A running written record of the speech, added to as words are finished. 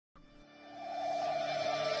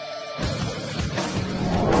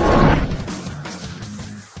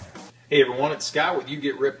Hey everyone, it's Scott with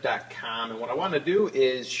YouGetRipped.com, and what I want to do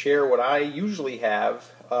is share what I usually have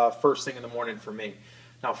first thing in the morning for me.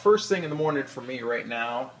 Now, first thing in the morning for me right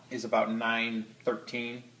now is about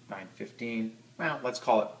 9:13, 9:15, well, let's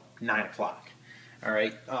call it 9 o'clock. All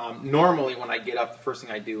right. Normally when I get up, the first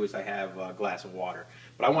thing I do is I have a glass of water.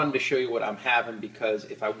 But I wanted to show you what I'm having because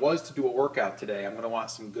if I was to do a workout today, I'm going to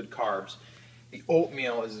want some good carbs. The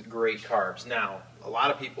oatmeal is great carbs. Now, a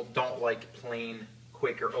lot of people don't like plain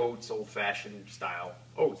Quaker Oats, old-fashioned style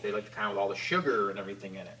oats. They like the kind with all the sugar and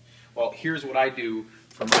everything in it. Well, here's what I do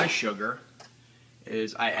for my sugar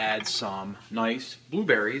is I add some nice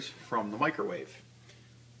blueberries from the microwave.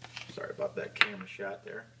 Sorry about that camera shot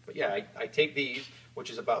there. But yeah, I take these, which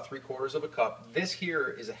is about 3/4 of a cup. This here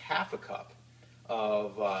is a half a cup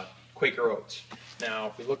of Quaker Oats. Now,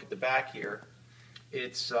 if we look at the back here,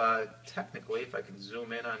 it's technically, if I can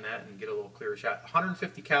zoom in on that and get a little clearer shot,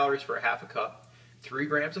 150 calories for a half a cup. 3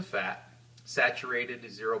 grams of fat, saturated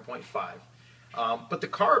is 0.5. But the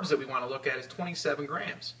carbs that we want to look at is 27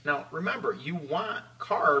 grams. Now, remember, you want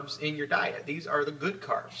carbs in your diet. These are the good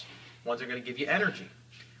carbs. Ones that are going to give you energy.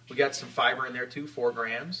 We got some fiber in there too, 4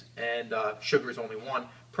 grams, and sugar is only 1.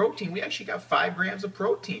 Protein, we actually got 5 grams of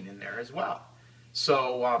protein in there as well.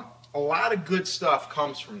 So a lot of good stuff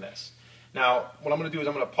comes from this. Now, what I'm going to do is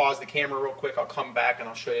I'm going to pause the camera real quick. I'll come back and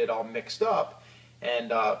I'll show you it all mixed up.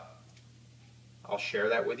 And I'll share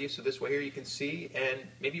that with you, so this way here you can see, and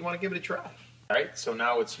maybe you want to give it a try. All right, so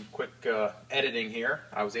now with some quick editing here,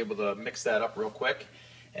 I was able to mix that up real quick.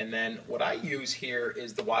 And then what I use here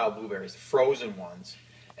is the wild blueberries, the frozen ones.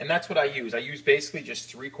 And that's what I use. I use basically just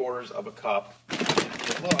 3/4 of a cup.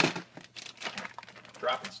 If you look,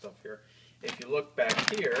 dropping stuff here. If you look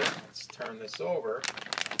back here, let's turn this over.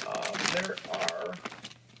 There are,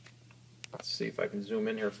 let's see if I can zoom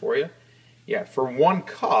in here for you. Yeah, for 1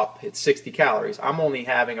 cup, it's 60 calories. I'm only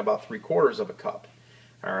having about 3/4 of a cup.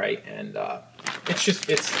 All right, and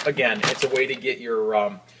again, it's a way to get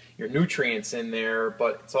your nutrients in there,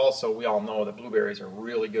 but it's also, we all know that blueberries are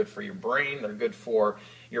really good for your brain. They're good for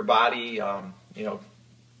your body,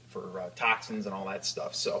 for toxins and all that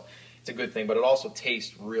stuff. So it's a good thing, but it also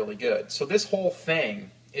tastes really good. So this whole thing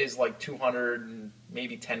is like 200 and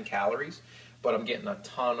maybe 10 calories, but I'm getting a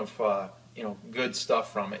ton of good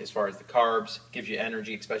stuff from it as far as the carbs. Gives you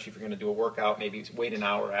energy, especially if you're going to do a workout. Maybe wait an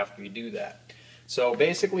hour after you do that. So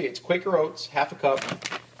basically, it's Quaker Oats, half a cup,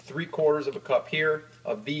 3/4 of a cup here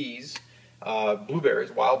of these blueberries,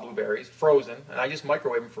 wild blueberries, frozen, and I just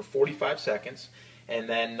microwave them for 45 seconds. And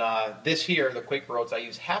then this here, the Quaker Oats, I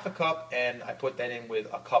use half a cup, and I put that in with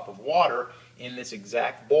a cup of water in this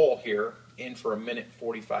exact bowl here, in for 1 minute and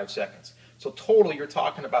 45 seconds. So total, you're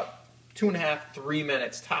talking about 2.5, 3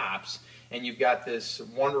 minutes tops, and you've got this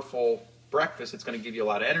wonderful breakfast. It's going to give you a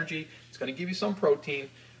lot of energy. It's going to give you some protein,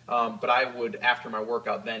 but I would, after my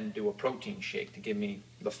workout, then do a protein shake to give me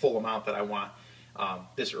the full amount that I want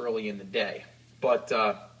this early in the day. But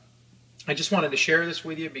I just wanted to share this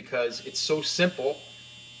with you because it's so simple.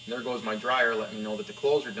 And there goes my dryer letting me know that the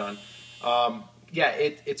clothes are done. Yeah,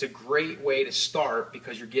 it's a great way to start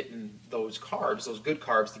because you're getting those carbs, those good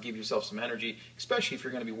carbs, to give yourself some energy, especially if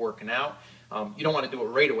you're going to be working out. You don't want to do it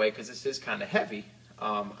right away because this is kind of heavy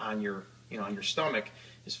on your stomach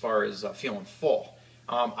as far as feeling full.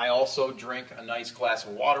 I also drink a nice glass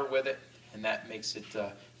of water with it, and that makes it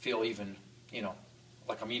feel even,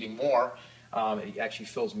 like I'm eating more. It actually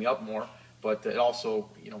fills me up more, but it also,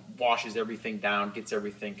 washes everything down, gets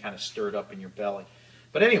everything kind of stirred up in your belly.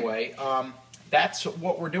 But anyway, that's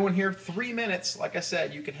what we're doing here. 3 minutes, like I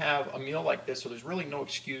said, you can have a meal like this, so there's really no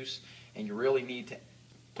excuse, and you really need to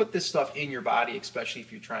put this stuff in your body, especially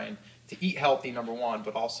if you're trying to eat healthy, number one,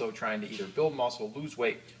 but also trying to either build muscle, lose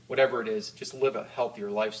weight, whatever it is, just live a healthier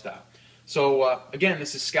lifestyle. So again,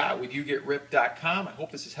 this is Scott with YouGetRipped.com. I hope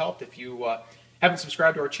this has helped. If you haven't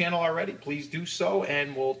subscribed to our channel already, please do so,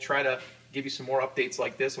 and we'll try to give you some more updates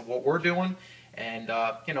like this of what we're doing. And,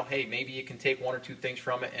 hey, maybe you can take 1 or 2 things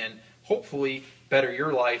from it and hopefully better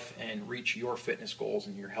your life and reach your fitness goals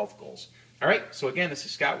and your health goals. All right, so again, this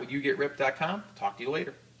is Scott with YouGetRipped.com. Talk to you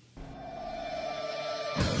later.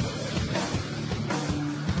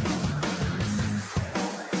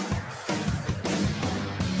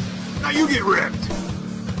 Now you get ripped.